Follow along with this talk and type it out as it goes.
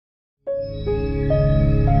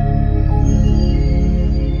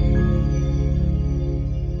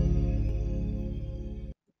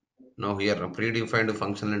here predefined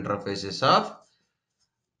functional interfaces of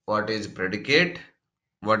what is predicate,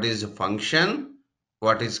 what is function,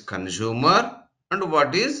 what is consumer, and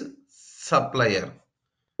what is supplier.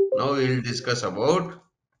 Now we will discuss about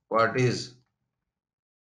what is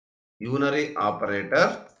unary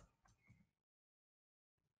operator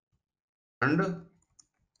and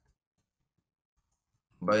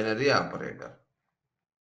binary operator.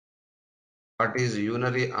 What is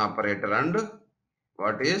unary operator and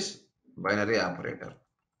what is binary operator?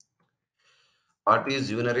 What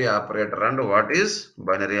is unary operator and what is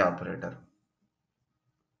binary operator?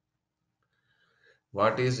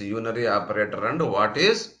 What is unary operator and what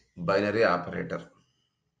is binary operator?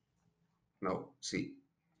 Now see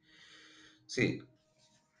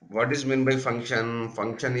what is meant by function.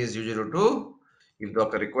 Function is usually to, if the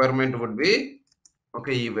requirement would be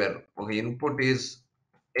okay, where okay, input is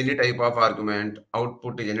any type of argument,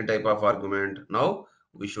 output is any type of argument. Now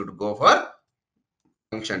we should go for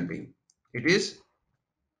function beam. It is,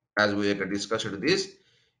 as we have discussed this,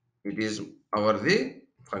 it is our the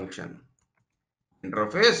function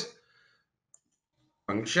interface.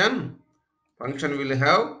 Function will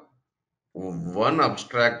have one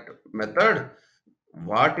abstract method.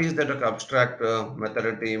 What is that abstract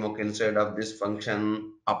method team? Okay, inside of this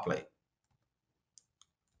function, apply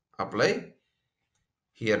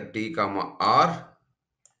here t comma r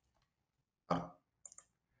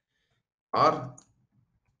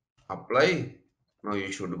apply. Now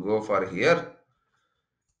you should go for here.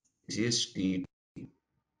 This is t.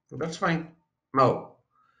 So that's fine. Now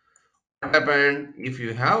what happened if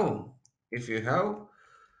you have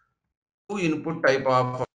two input type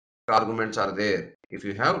of arguments are there. If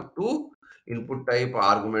you have two input type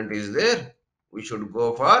argument is there, we should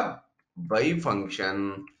go for by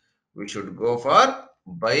function. We should go for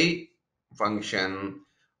by function.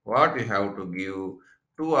 What you have to give?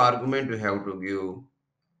 Two argument you have to give.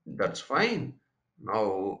 That's fine.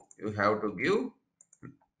 Now you have to give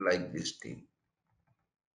like this thing.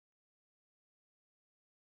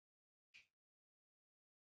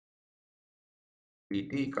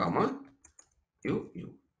 pt comma u.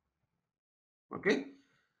 Okay,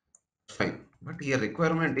 fine. But here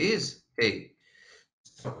requirement is, hey,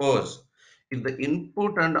 suppose if the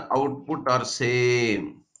input and output are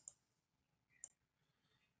same,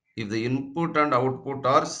 if the input and output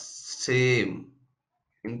are same,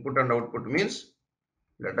 input and output means,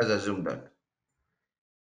 let us assume that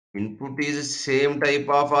input is same type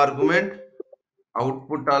of argument,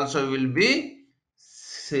 output also will be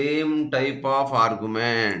same type of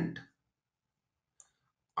argument.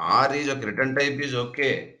 R is okay, return type is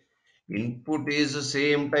okay. Input is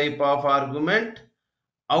same type of argument,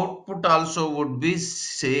 output also would be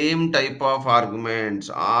same type of arguments.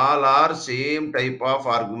 All are same type of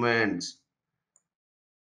arguments.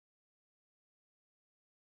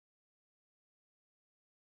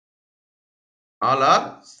 All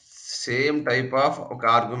are same type of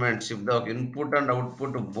arguments. If the input and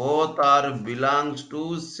output both are belongs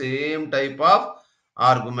to same type of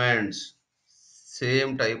arguments,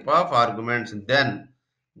 same type of arguments, then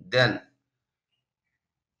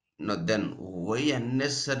no, then why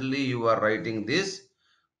unnecessarily you are writing this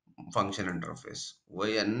function interface? Why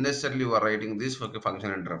unnecessarily you are writing this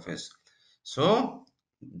function interface? So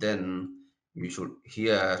then you should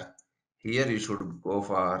here you should go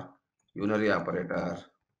for unary operator.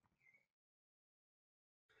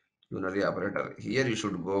 Unary operator. Here you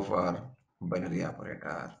should go for binary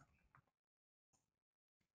operator.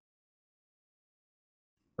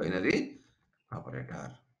 Binary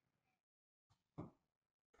operator.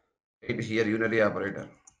 Right here unary operator.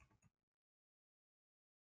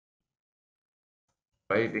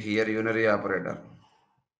 Right here unary operator.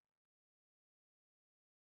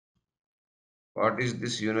 What is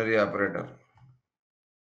this unary operator?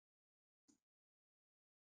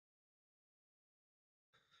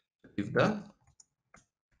 If the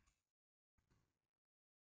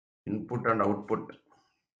input and output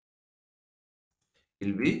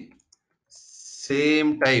will be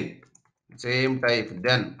same type,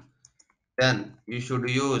 then you should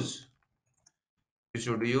use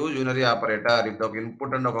unary operator. If the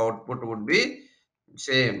input and the output would be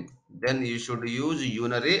same, then you should use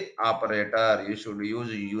unary operator. You should use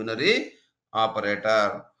unary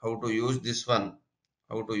operator. How to use this one?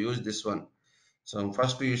 How to use this one? So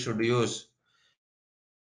first you should use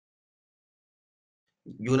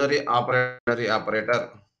unary operator.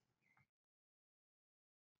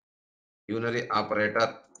 Unary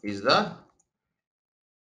operator is the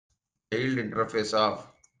child interface of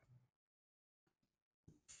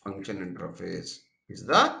function interface. Is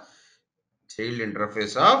the child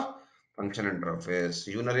interface of function interface.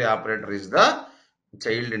 Unary operator is the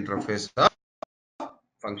child interface of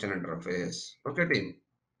function interface. Okay, team.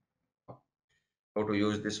 How to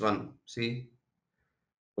use this one? See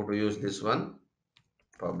how to use this one.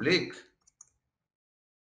 Public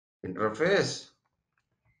interface,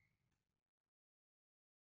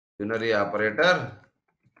 unary operator,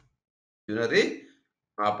 unary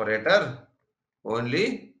operator,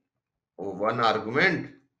 only one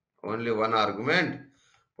argument, only one argument.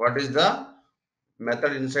 What is the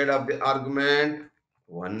method inside of the argument?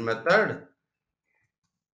 One method.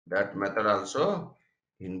 That method also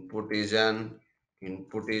input is an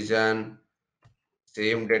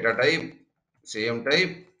same data type, same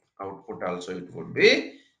type. Output also it would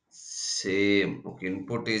be same. Okay,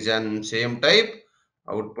 input is an same type.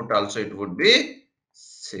 Output also it would be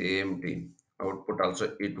same thing. Output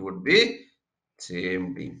also it would be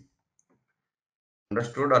same thing.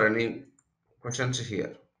 Understood or any questions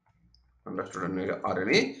here? Understood or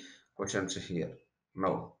any questions here?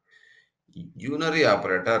 Now, unary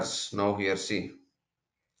operators. Now here see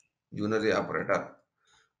unary operator.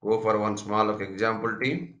 Go for one small example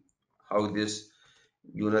team. How this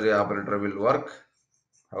unary operator will work.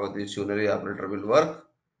 How this unary operator will work.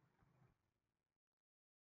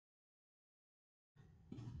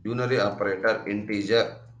 Unary operator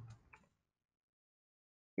integer.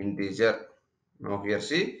 Now here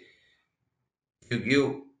see you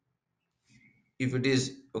give if it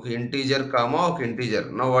is okay integer comma okay integer.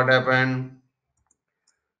 Now what happened?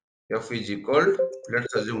 F is equal.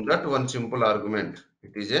 Let's assume that one simple argument.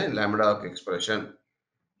 It is a lambda expression.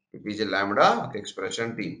 It is a lambda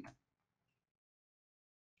expression t.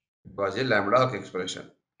 It was a lambda expression.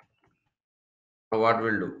 Now what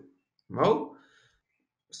will do? Now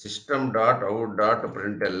system dot out dot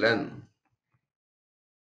println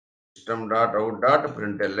system dot out dot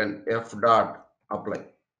println f dot apply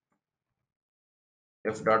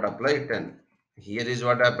f dot apply 10. Here is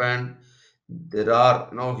what happened. There are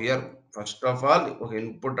now here first of all okay,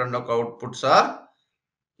 input and outputs are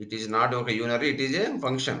it is not okay unary it is a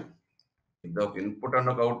function. If the input and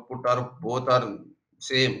output are both are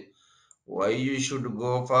same, why you should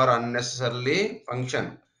go for unnecessarily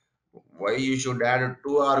function? Why you should add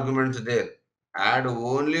two arguments there? Add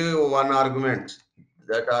only one argument.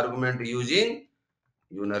 That argument using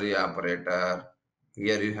unary operator.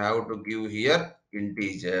 Here you have to give here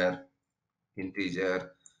integer.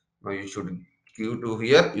 Now you should give to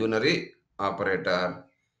here unary operator.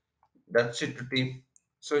 That's it team.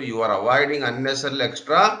 So you are avoiding unnecessary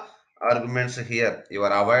extra arguments here. You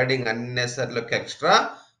are avoiding unnecessary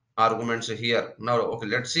extra arguments here. Now okay,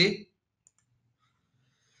 let's see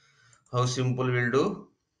how simple we'll do.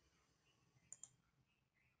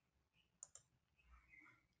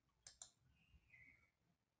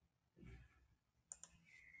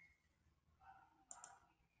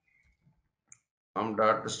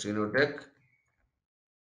 Dot Sreenutech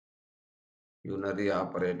unary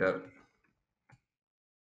operator.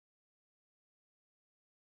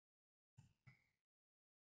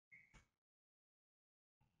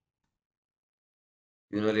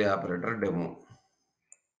 Unary operator demo.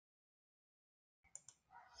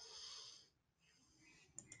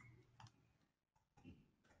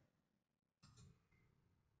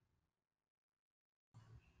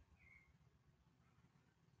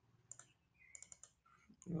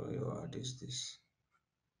 What is this?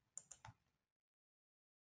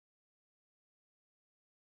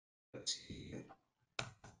 Let's see.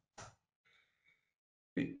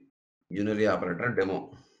 Unary operator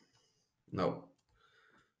demo. Now,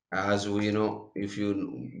 as we know, if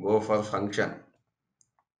you go for function,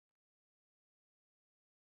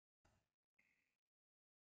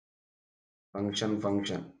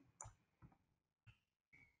 function.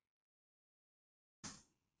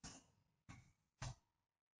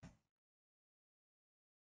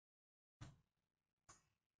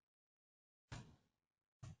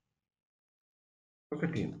 Okay,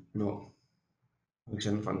 team. No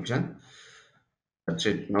function. That's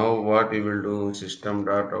it. Now what you will do? System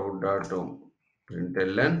dot out dot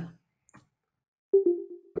println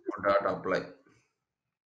dot apply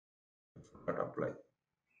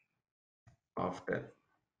after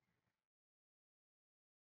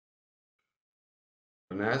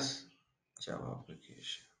known as Java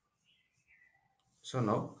application. So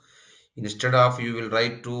now instead of you will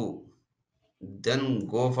write two, then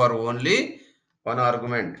go for only one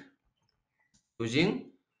argument using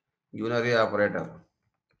unary operator.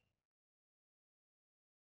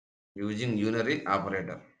 Using unary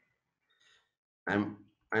operator. I'm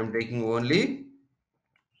taking only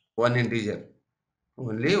one integer.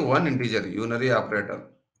 Only one integer unary operator.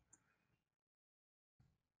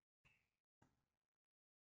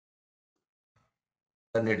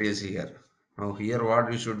 then it is here. Now here what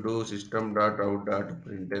we should do, system dot out dot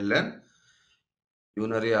println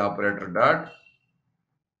unary operator dot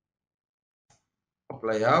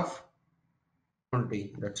apply of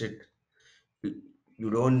 20. That's it. You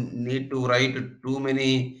don't need to write too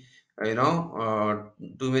many you know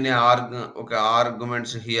too many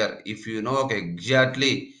arguments here. If you know, okay,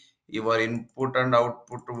 exactly your input and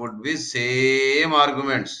output would be same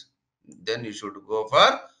arguments, then you should go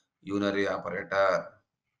for unary operator.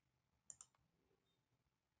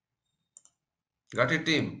 Got it,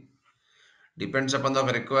 team? Depends upon the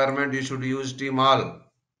requirement, you should use team all.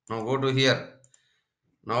 Now go to here.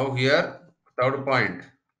 Now here, third point,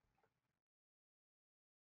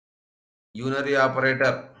 unary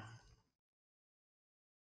operator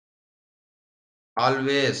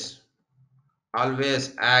always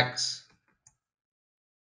always acts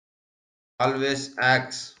always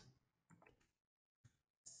acts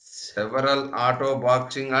several auto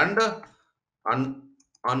boxing and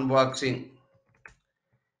unboxing.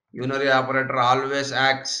 Unary operator always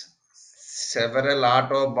acts several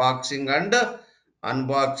auto boxing and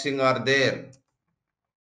unboxing are there.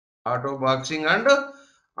 Auto boxing and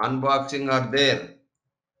unboxing are there.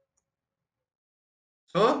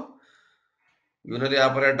 So unary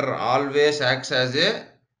operator always acts as a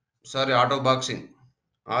auto boxing.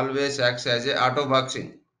 Always acts as a auto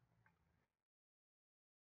boxing.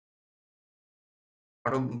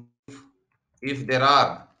 If there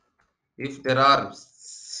are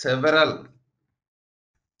several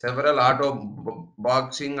auto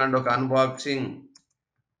boxing and unboxing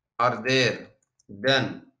are there,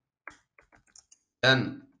 then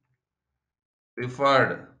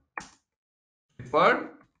preferred preferred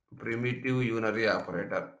primitive unary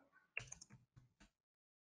operator.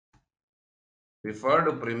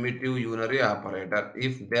 Preferred primitive unary operator.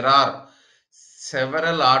 If there are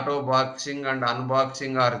several auto boxing and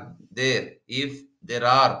unboxing are there, if there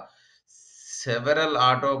are several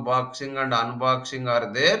auto boxing and unboxing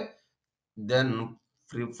are there, then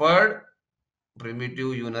preferred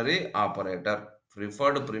primitive unary operator.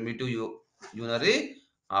 Preferred primitive unary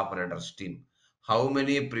operators, team. How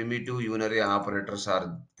many primitive unary operators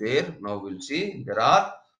are there? Now we'll see. There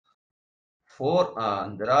are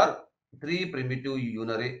three primitive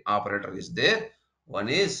unary operator is there. One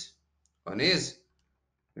is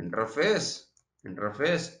interface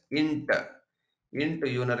int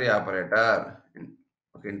unary operator.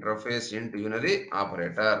 Okay, interface int unary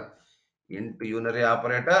operator. Int unary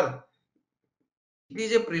operator, it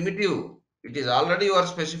is a primitive. It is already you are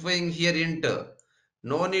specifying here int.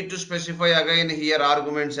 No need to specify again here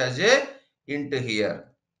arguments as a int here.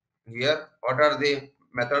 Here, what are the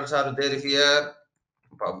methods are there here?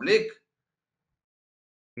 Public.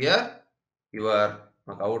 Here, your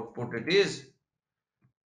output it is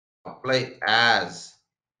apply as.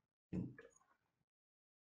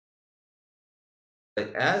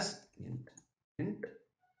 Apply as int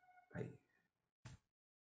I.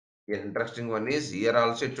 Here, interesting one is here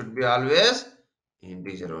also it should be always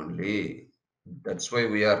integer only. That's why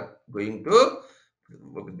we are going to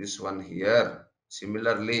look this one here.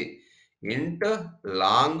 Similarly, int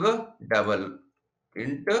long double.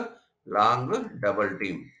 Int long double,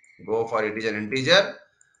 team. Go for it is an integer.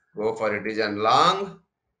 Go for it is an long.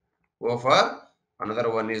 Go for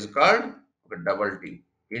another one is called double, team.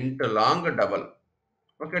 Int long double.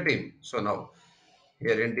 Okay, team. So now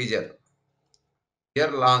here integer.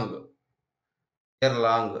 Here long. Here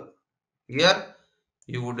long. Here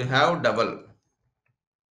you would have double.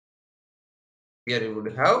 Here you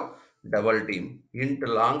would have double, team. Int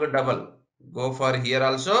long double. Go for here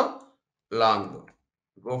also long.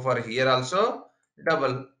 Go for here also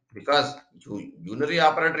double, because unary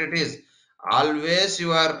operator it is always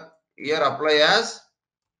you are here apply as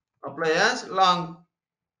long.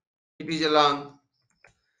 It is a long.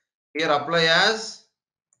 Here apply as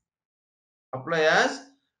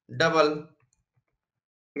double.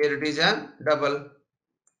 Here it is an double.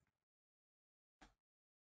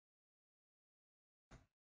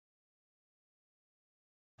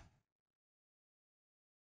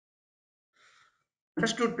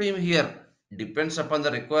 Understood, team? Here depends upon the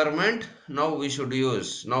requirement. Now we should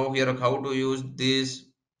use. Now here how to use this.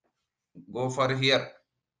 Go for here.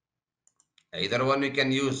 Either one you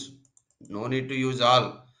can use. No need to use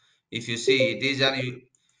all. If you see, it is an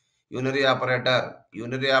unary operator.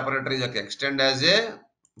 Unary operator is extend as a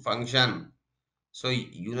function. So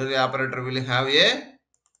unary operator will have a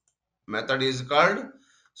method is called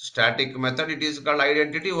static method. It is called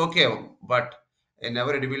identity. Okay, but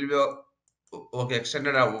never it will be okay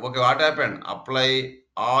extended. Okay, what happened? Apply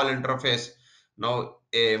all interface. Now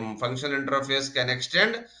a function interface can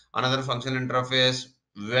extend another function interface.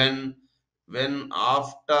 when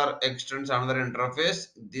after extends another interface,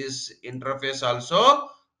 this interface also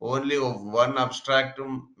only one abstract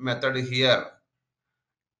method here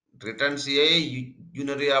returns a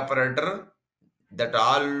unary operator that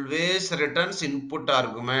always returns input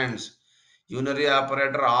arguments. Unary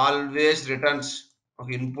operator always returns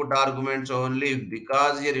input arguments only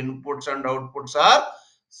because your inputs and outputs are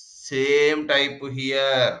same type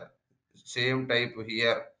here. Same type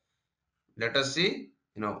here. Let us see.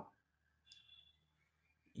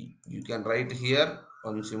 You can write here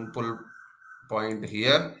one simple point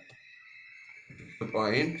here. The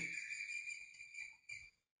point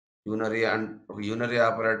unary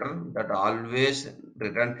operator that always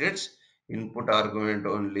returns its input argument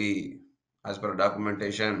only as per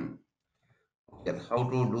documentation. Okay, how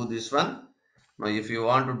to do this one? Now if you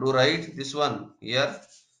want to do right this one here,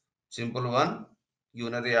 simple one,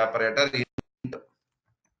 unary operator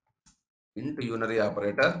into unary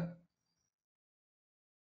operator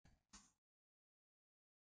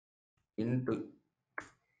into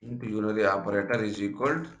unary operator is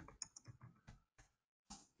equal to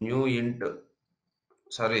new int,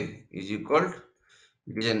 sorry, is equal to,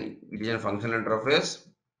 it is a functional interface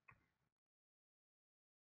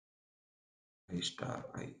I star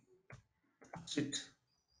I. That's it.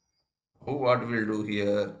 What we'll do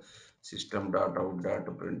here, system dot out dot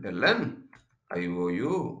println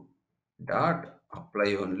iou dot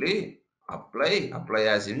apply only, apply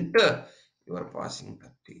as int you are passing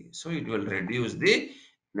 30. So it will reduce the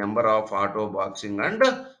number of auto boxing and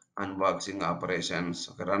unboxing operations.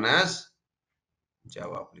 Okay, run as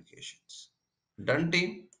Java applications. Done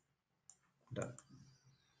team. Done.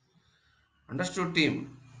 Understood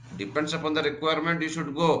team. Depends upon the requirement you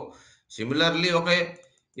should go. Similarly, okay,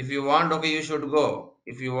 if you want, okay, you should go.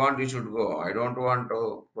 If you want, you should go. I don't want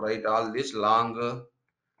to write all this long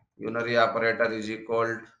unary operator is equal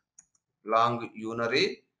to long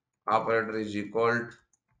unary operator is equal to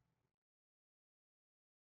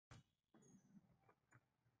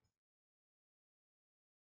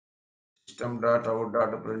system dot out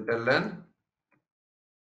dot println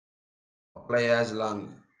apply as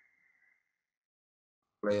long,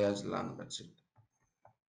 apply as long. That's it.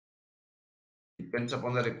 Depends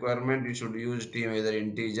upon the requirement you should use team either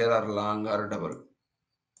integer or long or double.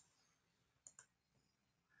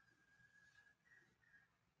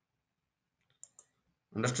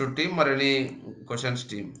 Understood team or any questions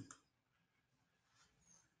team?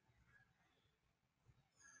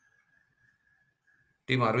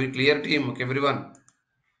 Team, are we clear team? Okay, everyone.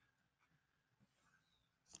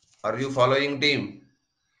 Are you following team?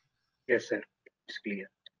 Yes, sir. It's clear.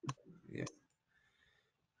 Yeah,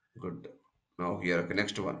 good. Now here, okay,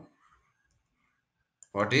 next one.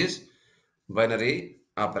 What is binary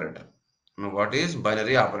operator? Now what is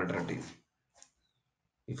binary operator team?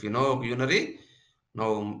 If you know unary,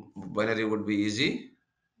 now binary would be easy.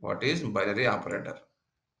 What is binary operator?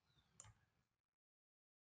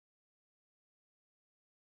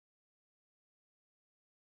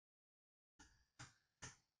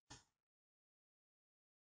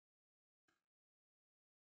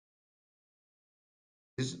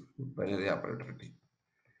 Is binary operator team.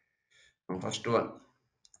 Now first one.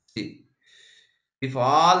 See, if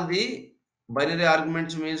all the binary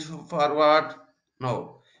arguments means for what?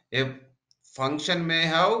 Now, a function may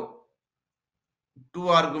have two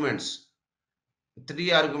arguments,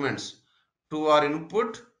 three arguments, two are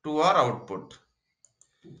input, two are output.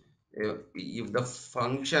 If the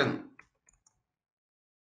function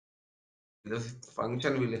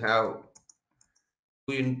will have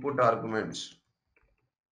two input arguments,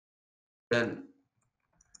 then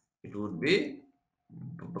it would be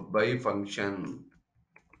by function.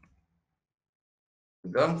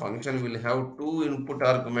 The function will have two input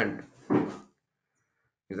argument.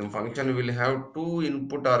 If the function will have two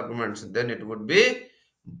input arguments, then it would be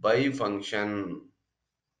by function.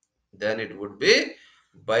 Then it would be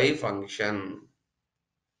by function.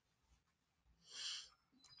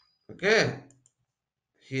 Okay.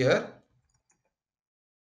 Here,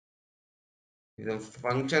 the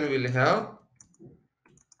function will have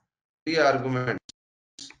three arguments.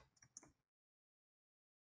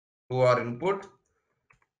 Two are input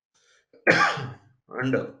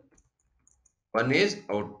and one is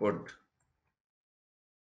output.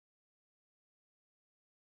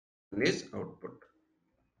 One is output.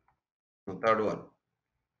 Now, third one.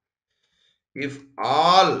 If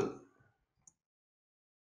all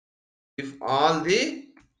the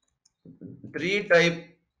three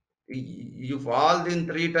type, if all the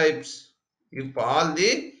three types, if all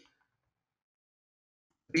the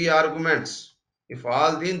three arguments, if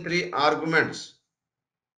all the three arguments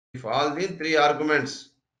If all the three arguments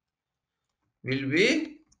will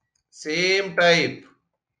be same type,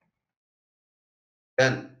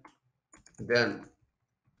 then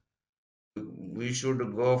we should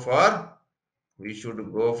go for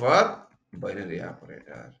binary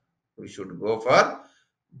operator. We should go for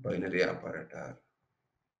binary operator.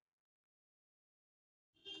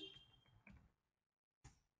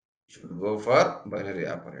 We should go for binary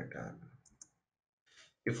operator.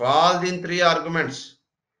 If all the three arguments,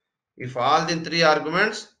 if all the three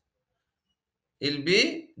arguments will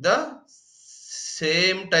be the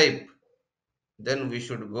same type, then we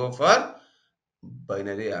should go for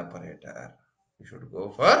binary operator. We should go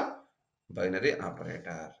for binary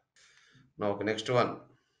operator. Now next one.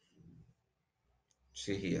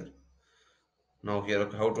 See here. Now here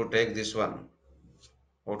how to take this one.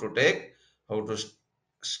 How to take, how to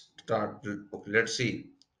start. Okay, let's see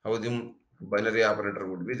how the binary operator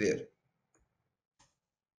would be there.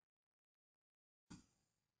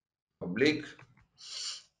 Public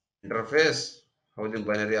interface, how the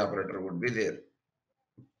binary operator would be there.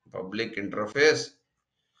 Public interface.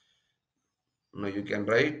 Now you can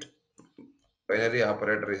write binary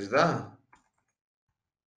operator is the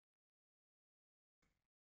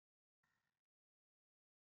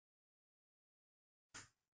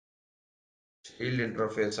child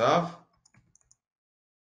interface of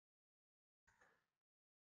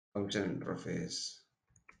function interface.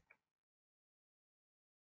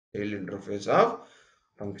 Child interface of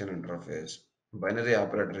function interface. Binary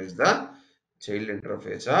operator is the child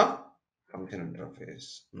interface of function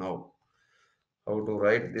interface. Now, how to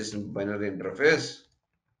write this binary interface?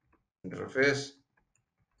 Interface,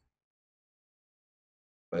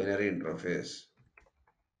 binary interface.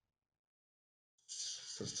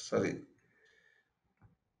 Sorry,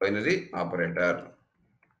 binary operator.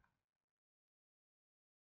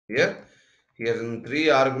 Here, in three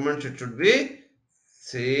arguments, it should be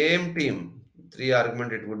same team. Three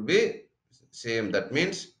argument it would be same. That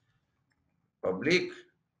means public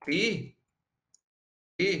T,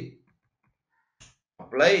 T,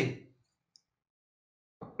 apply,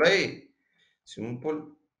 apply, simple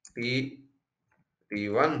T,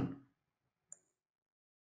 T1,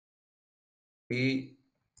 T,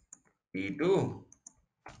 T2,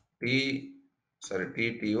 T, sorry,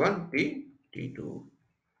 T, T1, T, T2.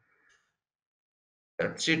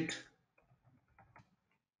 That's it.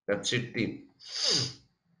 That's it, team.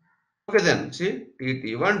 Okay, then see T,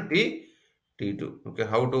 T1, T, T2. Okay,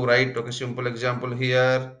 how to write? Okay, simple example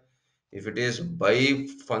here. If it is by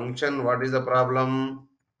function, what is the problem?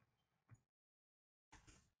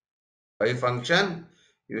 By function,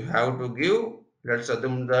 you have to give, let's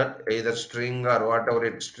assume that either string or whatever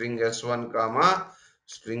it string s1 comma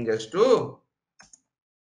string s2,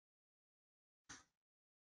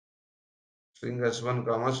 string s1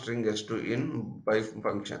 comma string s2 in by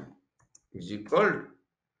function is equal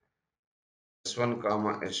s1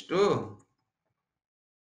 comma s2.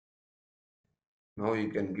 Now you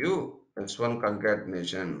can give s1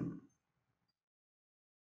 concatenation,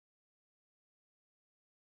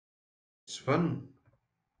 s1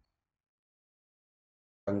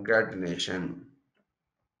 concatenation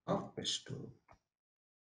of s2,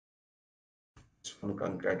 s1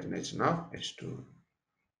 concatenation of s2.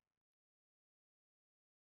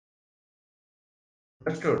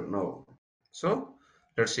 Understood? No. So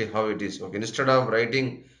let's see how it is. Okay, instead of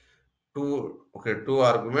writing two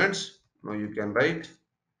arguments, now you can write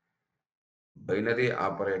binary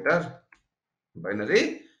operator.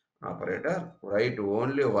 Binary operator. Write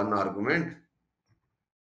only one argument.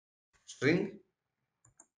 String.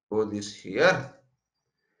 Go this here.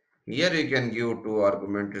 Here you can give two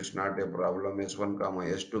arguments. It's not a problem. S1 comma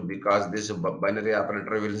S2 because this binary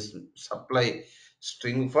operator will supply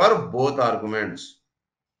string for both arguments.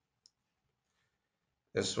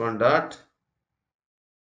 S1 dot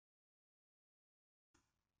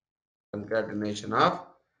concatenation of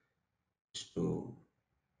S2.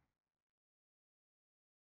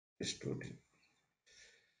 S2.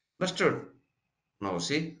 Understood? Now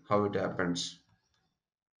see how it happens.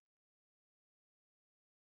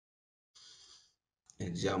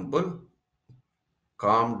 Example,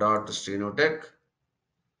 com.Sreenutech,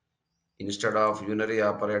 instead of unary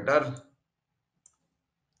operator,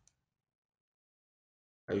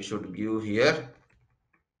 I should give here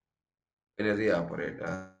binary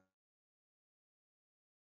operator.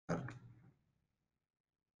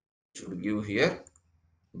 Should give here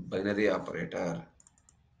binary operator.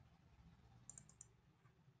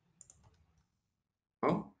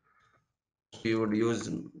 Now we would use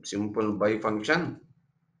simple by function.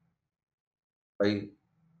 By,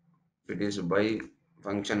 if it is by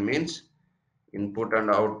function means input and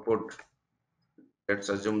output. Let's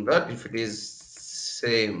assume that if it is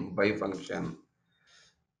same by function,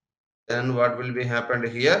 then what will be happened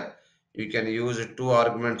here? You can use two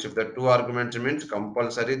arguments. If the two arguments means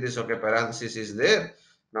compulsory, this okay parenthesis is there.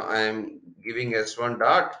 Now I am giving s1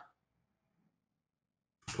 dot,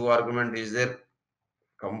 two argument is there,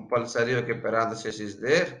 compulsory okay parenthesis is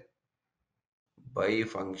there, by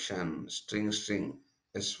function string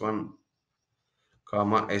s1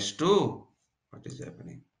 comma s2. What is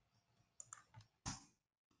happening?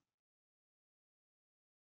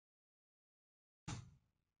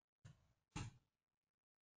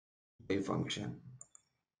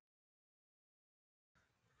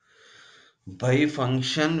 By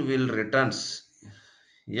function will returns,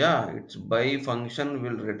 yeah, it's by function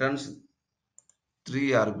will returns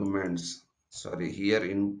three arguments. Sorry, here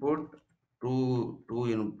input, two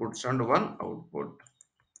inputs and one output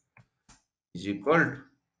is equal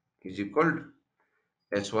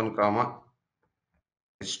s1 comma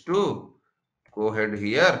s2. Go ahead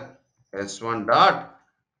here, s1 dot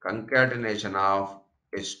concatenation of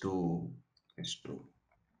s2.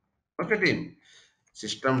 Okay, team.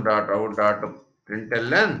 System dot out dot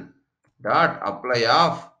println dot apply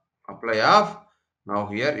of. Now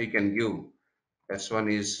here you can give s1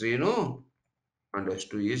 is Sreenu and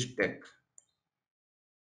s2 is tech.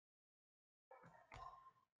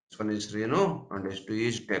 S1 is Sreenu and s2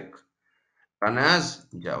 is tech. Run as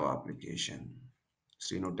Java application.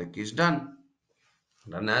 Sreenutech is done.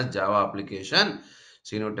 Run as Java application.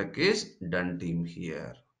 Sreenutech is done, team,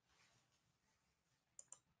 here.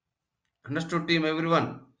 Understood, team,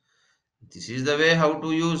 everyone? This is the way how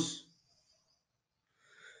to use.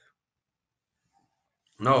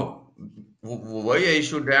 Now, why I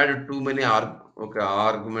should add too many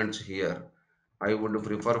arguments here? I would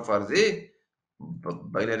prefer for the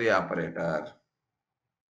binary operator.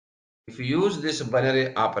 If you use this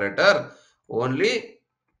binary operator, only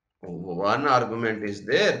one argument is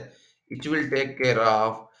there, it will take care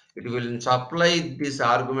of, it will supply these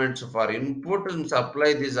arguments for input and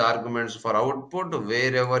supply these arguments for output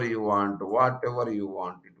wherever you want, whatever you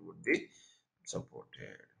want, it would be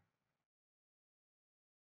supported.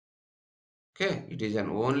 Okay, it is an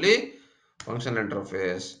only functional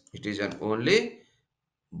interface, it is an only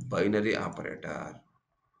binary operator.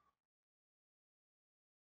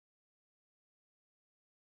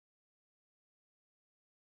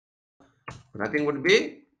 Nothing would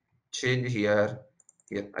be changed here.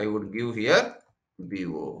 Here I would give here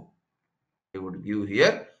bo, I would give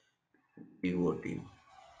here bo, team.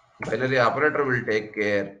 Binary operator will take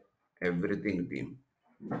care everything, team.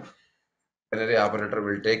 Binary operator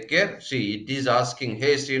will take care. See, it is asking,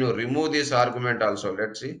 hey Sreenu, remove this argument also.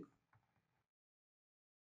 Let's see.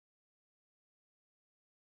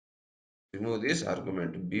 Remove this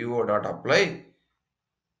argument. bo dot apply.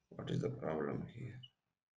 What is the problem here?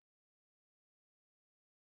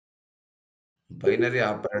 Binary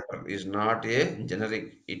operator is not a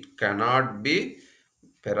generic. It cannot be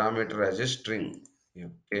parameter as a string.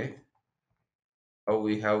 Okay. How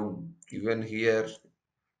we have given here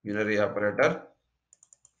unary operator.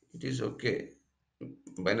 It is okay.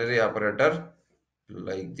 Binary operator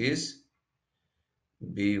like this.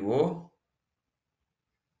 bo.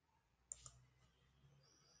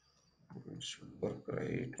 It should work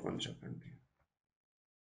right. 1 second.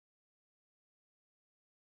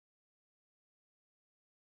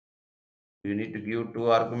 You need to give two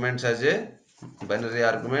arguments as a binary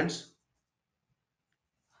arguments.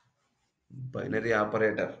 Binary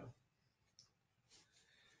operator.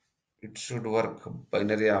 It should work.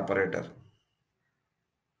 Binary operator.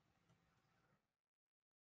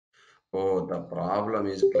 Oh, the problem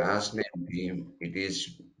is class name, team. It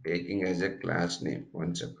is taking as a class name.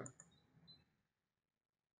 1 second.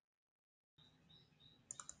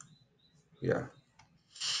 Yeah.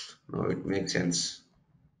 Now it makes sense.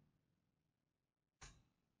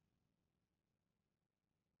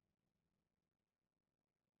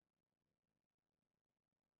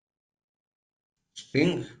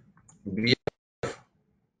 String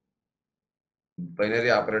binary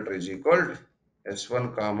operator is equal to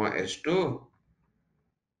s1 comma s2,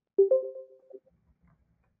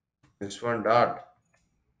 s1 dot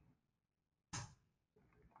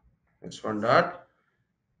s1 dot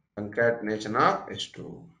concatenation of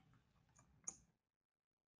s2.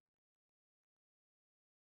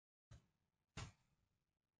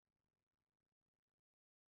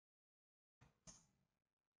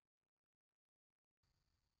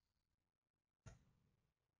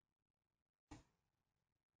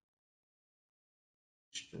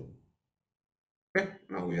 S2. Okay,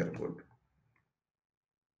 now we are good.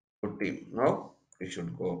 Good, team. Now we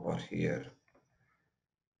should go for here.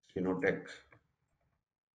 Sreenutech.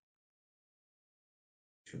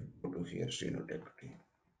 Should go to here, Sreenutech.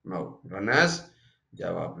 Now run as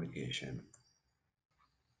Java application.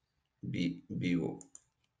 BO.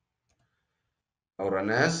 Now run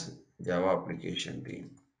as Java application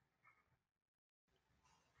team.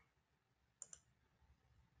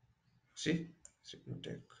 See,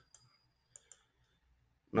 Sreenutech.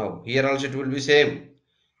 Now here also it will be same.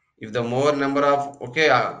 If the more number of okay,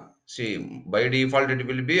 see by default it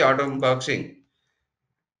will be auto unboxing.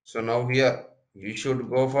 So now here you should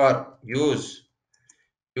go for use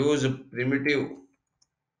primitive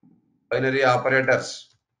binary operators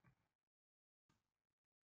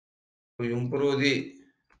to improve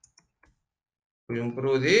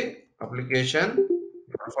the application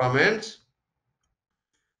performance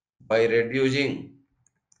by reducing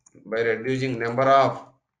number of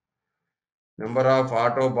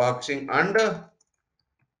auto boxing and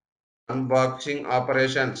unboxing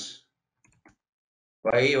operations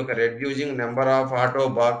by reducing number of auto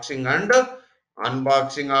boxing and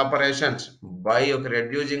unboxing operations by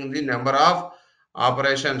reducing the number of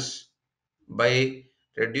operations by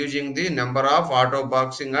reducing the number of auto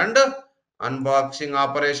boxing and unboxing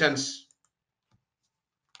operations.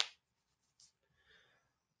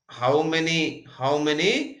 How many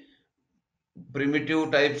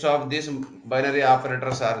primitive types of these binary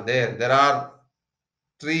operators are there? There are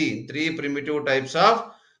three primitive types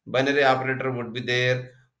of binary operator would be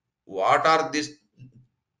there. What are these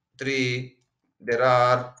three? There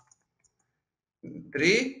are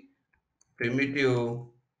three primitive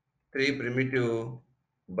three primitive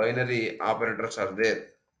binary operators are there.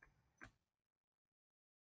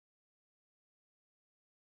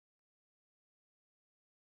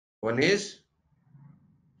 One is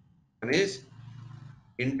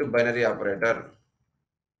into binary operator.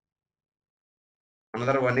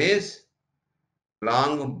 Another one is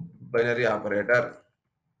long binary operator.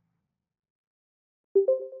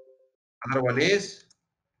 Another one is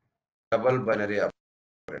double binary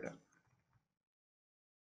operator.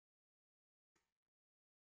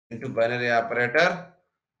 Into binary operator,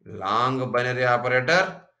 long binary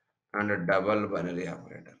operator, and a double binary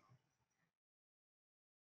operator.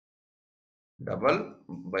 Double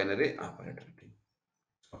binary operator.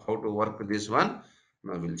 So how to work this one?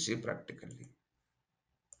 Now we'll see practically.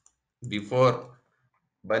 Before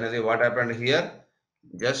binary, what happened here?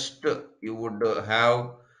 Just you would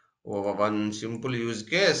have one simple use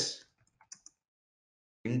case.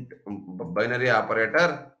 Binary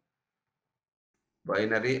operator,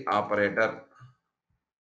 binary operator.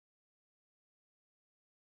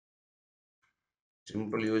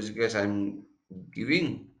 Simple use case I'm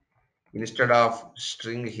giving. Instead of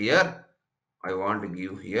string here, I want to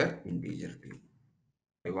give here integer.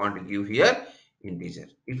 I want to give here integer.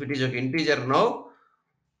 If it is an integer now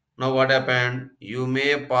what happened? You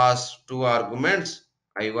may pass two arguments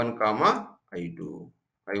I1 comma I2.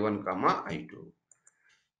 I1 comma I2.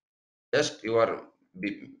 Just your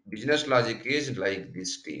business logic is like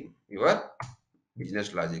this team. Your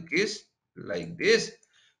business logic is like this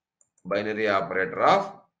binary operator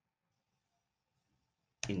of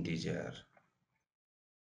integer.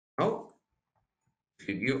 Now if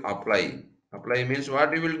you give apply means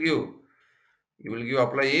what you will give? You will give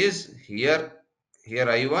apply is here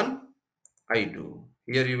I1 I2.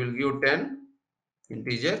 Here you will give 10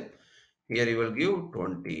 integer. Here you will give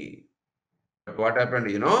 20. But what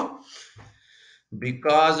happened?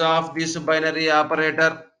 Because of this binary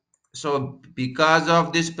operator, so because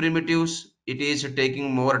of this primitives, it is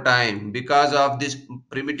taking more time. Because of this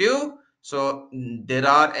primitive, so there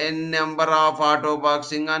are n number of auto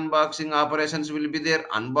boxing, unboxing operations will be there.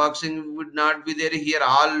 Unboxing would not be there here.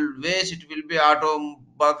 Always it will be auto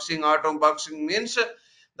boxing. Auto boxing means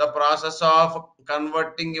the process of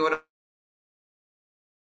converting your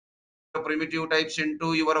primitive types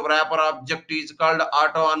into your wrapper object is called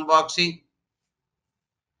auto unboxing.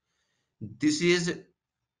 This is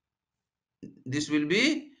this will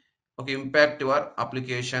be impact your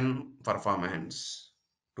application performance.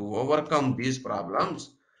 To overcome these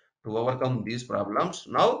problems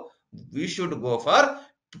now we should go for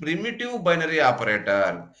primitive binary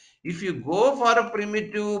operator. If you go for a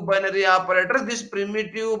primitive binary operator, this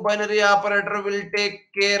primitive binary operator will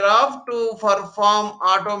take care of to perform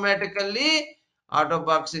automatically auto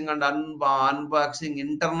boxing and unboxing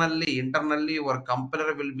internally your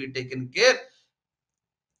compiler will be taken care.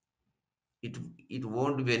 It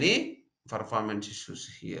won't be any performance issues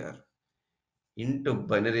here. Into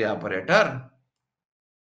binary operator,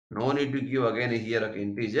 no need to give again here an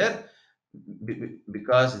integer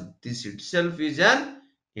because this itself is an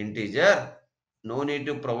integer. No need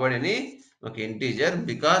to provide any Okay, integer,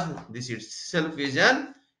 because this itself is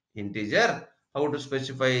an integer. How to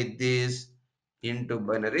specify this? Into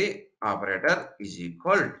binary operator is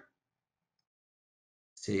equal.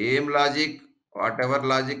 Same logic, whatever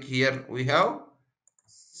logic here we have,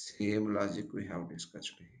 same logic we have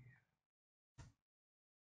discussed here.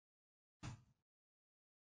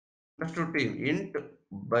 Understood team? Int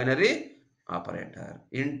binary operator.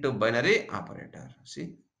 Int binary operator.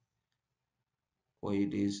 See, why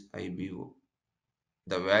it is IBO.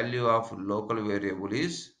 The value of local variable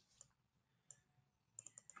is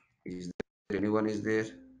there anyone is there?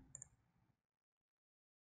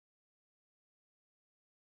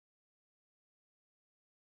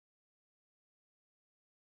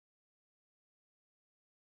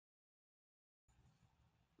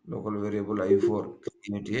 Local variable I4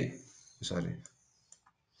 create a sorry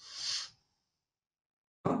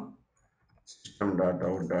system dot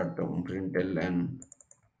out dot println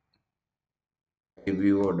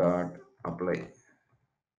IBO dot apply.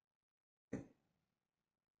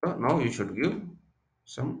 So now you should give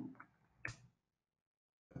some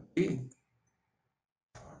key.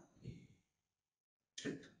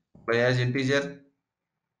 Apply as integer.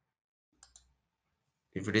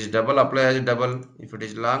 If it is double, apply as double. If it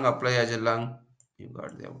is long, apply as a long. You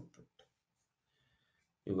got the output.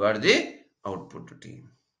 You got the output team.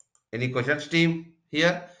 Any questions team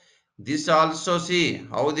here? This also see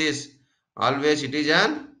how this always it is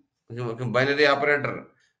an binary operator.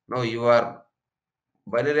 Now your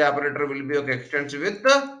binary operator will be okay, extends with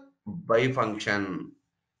the by function.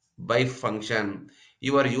 By function.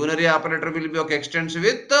 Your unary operator will be okay, extends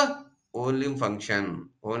with the only function.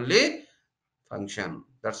 Only function.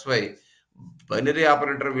 That's why binary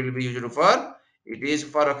operator will be used for, it is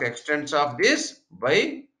for okay, extents of this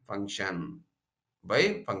by function.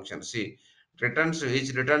 By function. See, returns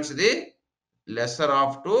which returns the lesser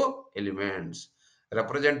of two elements.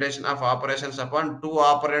 Representation of operations upon two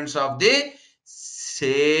operands of the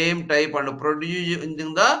same type and producing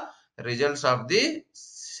the results of the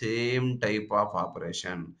same type of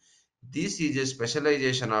operation. This is a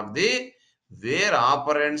specialization of the where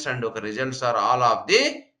operands and results are all of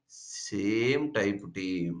the same type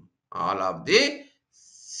team. All of the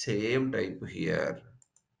same type here.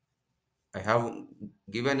 I have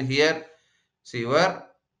given here. See, your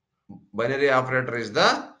binary operator is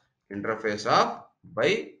the interface of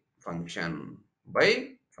by function.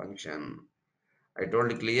 By function. I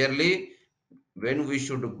told clearly when we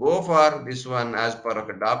should go for this one as per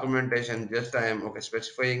okay, documentation. Just I am okay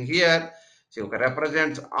specifying here. See, okay,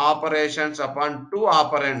 represents operations upon two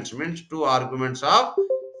operands means two arguments of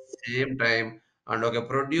same time and okay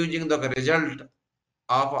producing the result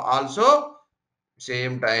of also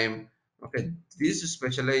same time. Okay, this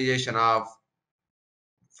specialization of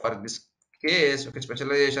for this case, okay,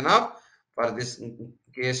 specialization of for this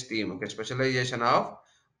case team, okay, specialization of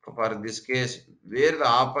for this case where the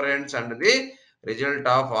operands and the result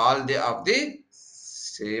of all the of the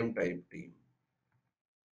same type team,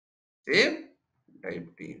 same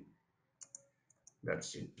type team.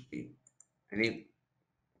 That's it team. Any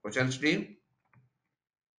questions team?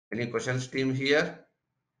 Any questions team here?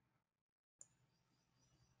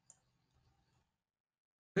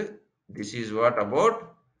 Okay. This is what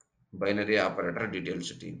about binary operator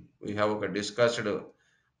details team. We have discussed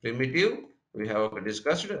primitive, we have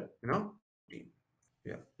discussed team.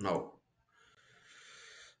 Yeah, now.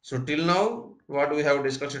 So till now, what we have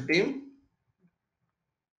discussed team,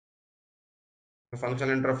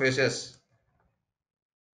 functional interfaces,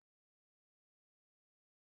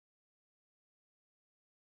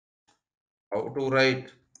 how to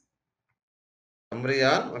write summary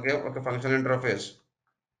on okay functional interface.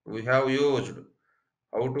 We have used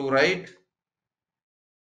how to write.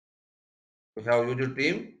 We have used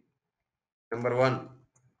team number one.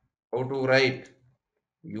 How to write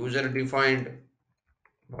user defined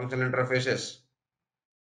functional interfaces.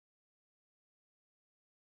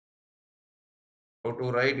 How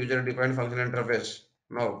to write user defined functional interface.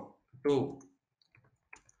 Now two.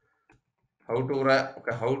 How to write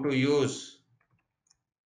okay how to use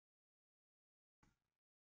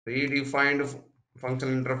predefined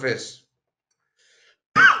functional interface.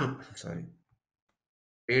 Sorry,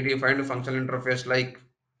 predefined functional interface like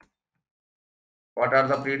what are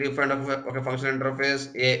the predefined okay, functional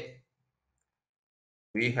interface? A.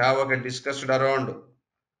 We have okay, discussed around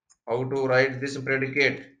how to write this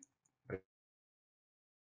predicate.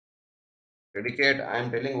 Predicate, I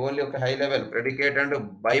am telling only okay, high level. Predicate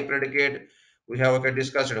and by predicate, we have okay,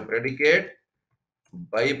 discussed predicate,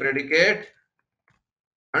 by predicate,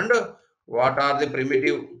 and what are the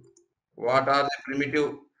primitive? What are the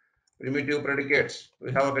primitive? primitive predicates.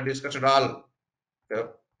 We have discussed all. Okay.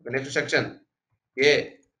 The next section,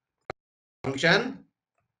 A, function,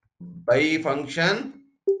 by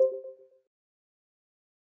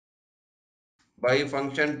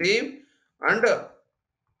function team, and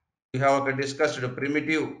we have discussed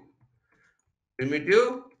primitive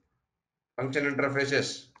function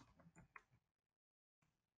interfaces.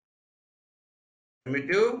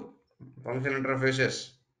 Primitive function interfaces.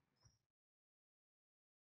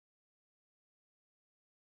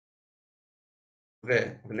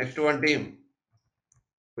 Okay, the next one team.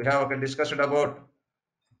 We have discussed about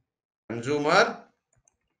consumer,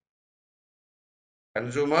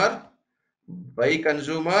 consumer, by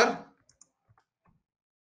consumer,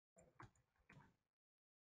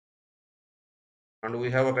 and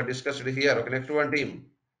we have discussed here. Okay, next one team.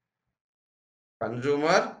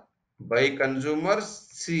 Consumer, by consumer,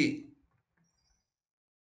 C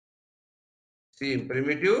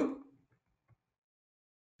primitive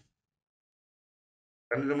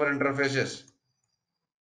consumer interfaces.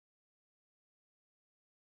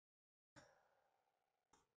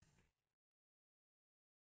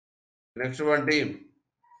 Next one team.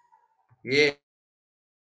 A,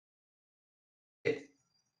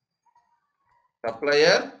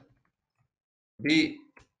 supplier, B,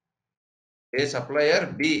 A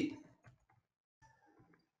supplier, B.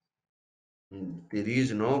 There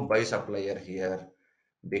is no by supplier here,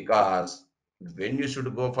 because when you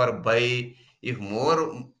should go for by, if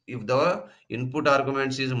the input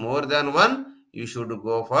arguments is more than one, you should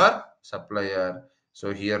go for supplier.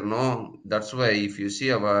 So here no, that's why if you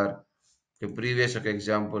see our previous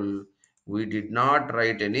example, we did not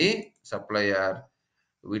write any supplier.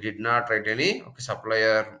 We did not write any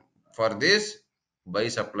supplier for this by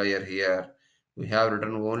supplier here. We have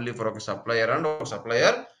written only for a supplier and a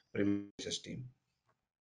supplier primitive system.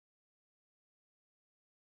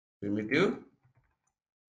 Primitive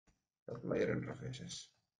supplier interfaces.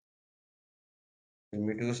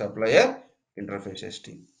 Primitive supplier interfaces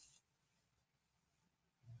team.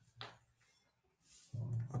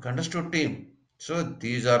 Okay, understood team. So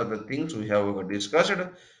these are the things we have discussed.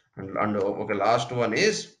 And okay, last one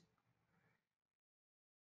is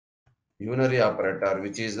unary operator,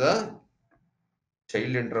 which is the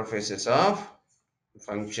child interfaces of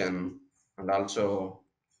function, and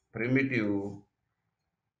primitive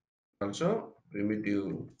also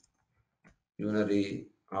primitive unary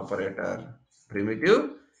operator,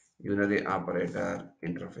 primitive unary operator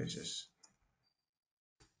interfaces.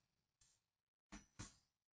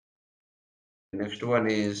 Next one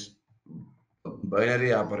is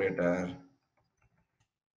binary operator.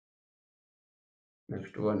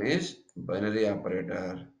 Next one is binary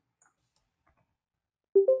operator,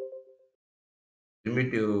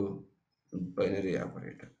 primitive binary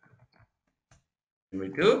operator,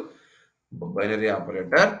 primitive binary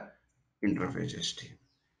operator interfaces team.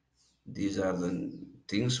 These are the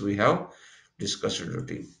things we have discussed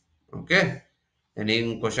today. Okay.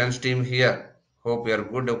 Any questions team here? Hope you are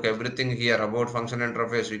good. Okay, everything here about function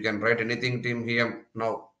interface. You can write anything team here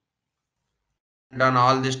now. Done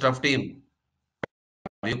all this stuff team.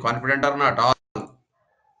 Are you confident or not? All.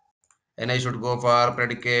 And I should go for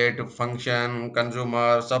predicate, function,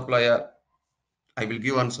 consumer, supplier. I will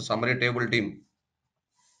give one summary table team.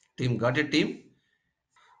 Team got it team?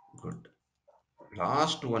 Good.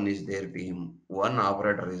 Last one is there team. One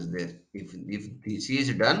operator is there. If this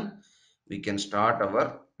is done, we can start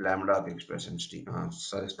our lambda expressions team.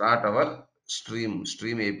 So start our stream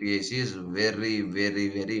APIs is very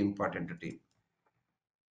important team.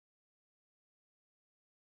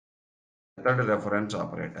 Method reference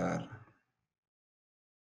operator.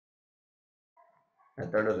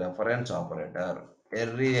 Method reference operator.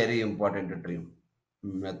 Very important team.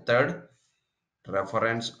 Method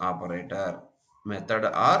reference operator. Method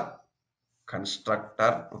or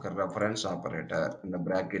constructor. Okay, reference operator in the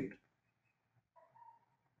bracket.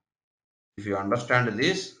 If you understand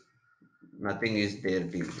this, nothing is there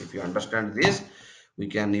team. If you understand this, we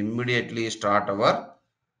can immediately start our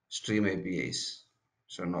stream APIs.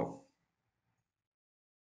 So now,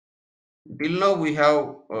 till now we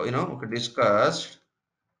have discussed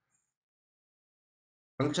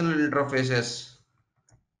functional interfaces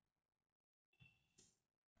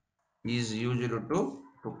is used to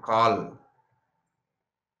call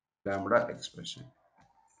lambda expression.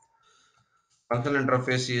 Functional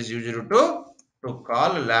interface is used to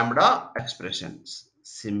call lambda expressions.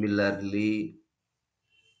 Similarly,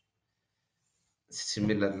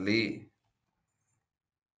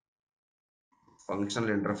 functional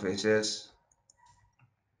interfaces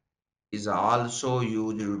is also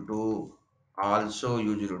used to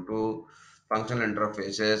functional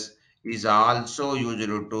interfaces is also used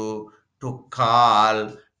to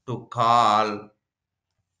call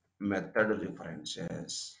method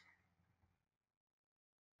references.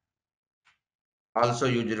 Also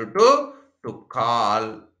used to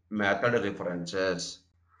call method references.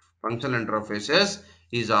 Functional interfaces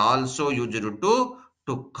is also used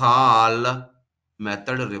to call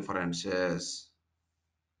method references.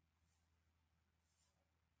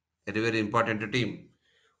 Very, very important team.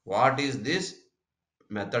 What is this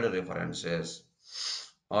method references?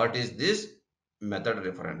 What is this method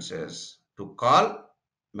references? To call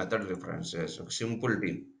method references. So simple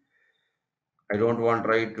team. I don't want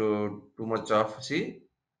write too much of, see,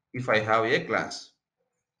 if I have a class,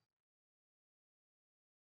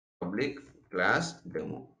 public class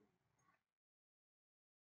demo,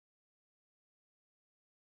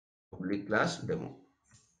 public class demo.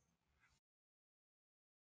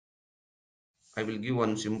 I will give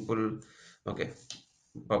one simple, okay,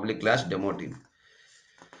 public class demo team.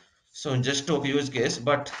 So just to use case,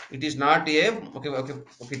 but it is not a, okay,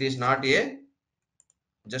 it is not a,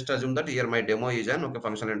 just assume that here my demo is an, okay,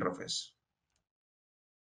 functional interface.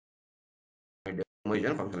 My demo is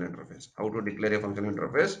a functional interface. How to declare a functional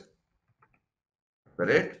interface?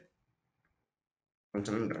 Correct?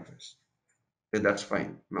 Functional interface. Okay, that's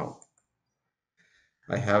fine. Now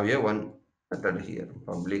I have a one method here,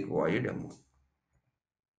 public void demo.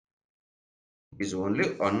 It is only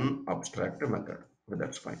one abstract method. Okay,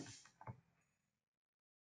 that's fine.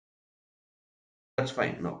 That's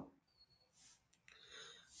fine. Now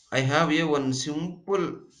I have a one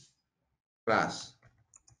simple class.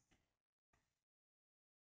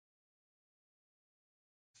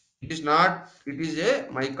 It is not, it is a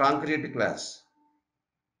my concrete class.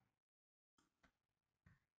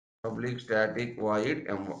 Public static void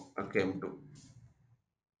m2.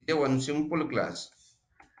 A one simple class.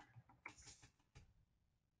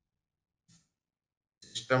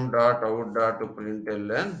 System dot out dot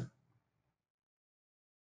println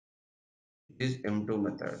is m2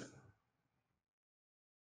 method.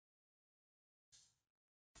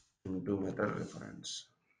 M2 method reference.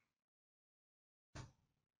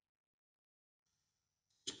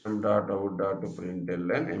 System dot out dot println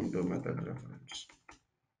m2 method reference.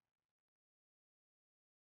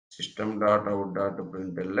 System dot out dot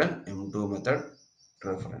println m2 method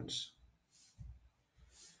reference.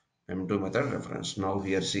 M2 method reference. Now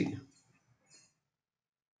here see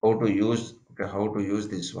how to use, okay, how to use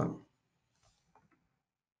this one.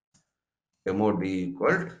 Demo d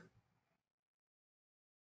equal,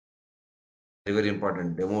 very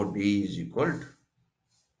important, demo d is equal.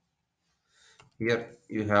 Here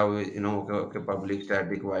you have, okay, public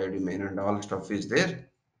static void main and all stuff is there.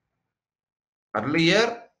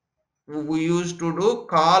 Earlier we used to do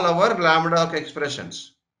call our lambda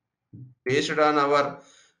expressions based on our,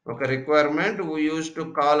 okay, requirement. We used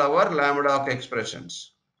to call our lambda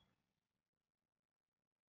expressions.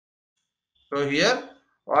 So here,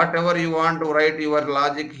 whatever you want to write your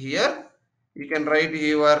logic here, you can write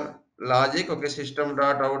your logic, okay, system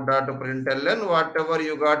dot out dot println, whatever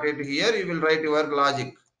you got it here, you will write your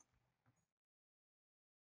logic.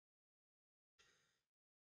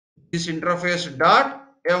 This interface dot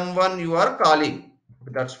m1 you are calling.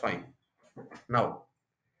 That's fine. Now,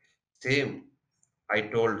 same I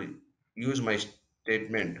told you, use my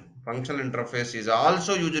statement. Functional interface is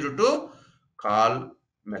also used to call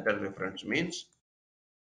method reference means.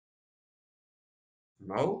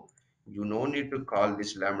 Now you no need to call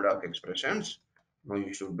this lambda expressions. Now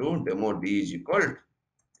you should do demo d is equal to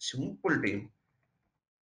simple team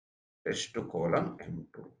test to colon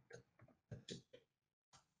m2.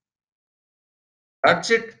 That's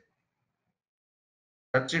it.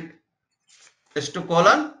 That's it. Test to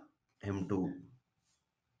colon m2.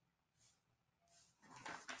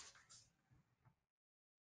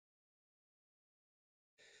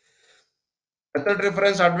 Method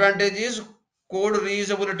reference advantage is code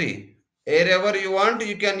reusability. Wherever you want,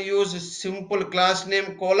 you can use simple class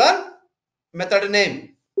name colon method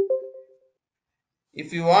name.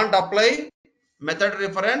 If you want apply method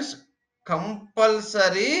reference,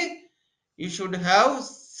 compulsory you should have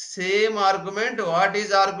same argument. What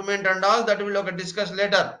is argument and all that we will discuss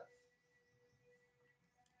later.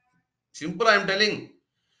 Simple I am telling.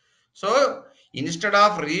 So instead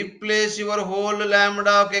of replace your whole lambda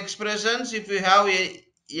of expressions, if you have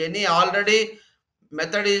any already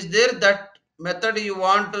method is there, that method you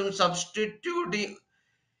want to substitute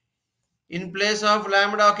in place of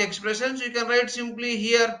lambda of expressions, you can write simply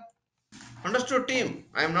here. Understood team?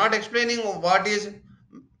 I am not explaining what is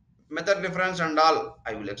method reference and all.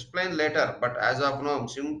 I will explain later, but as of now,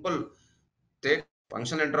 simple take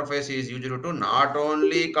Functional interface is used to not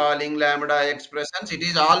only calling lambda expressions, it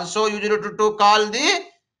is also used to call the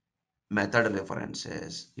method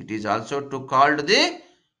references. It is also to call the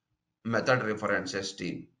method references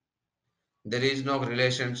team. There is no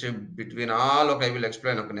relationship between all. Okay, I will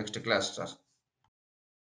explain. Okay, next class, sir.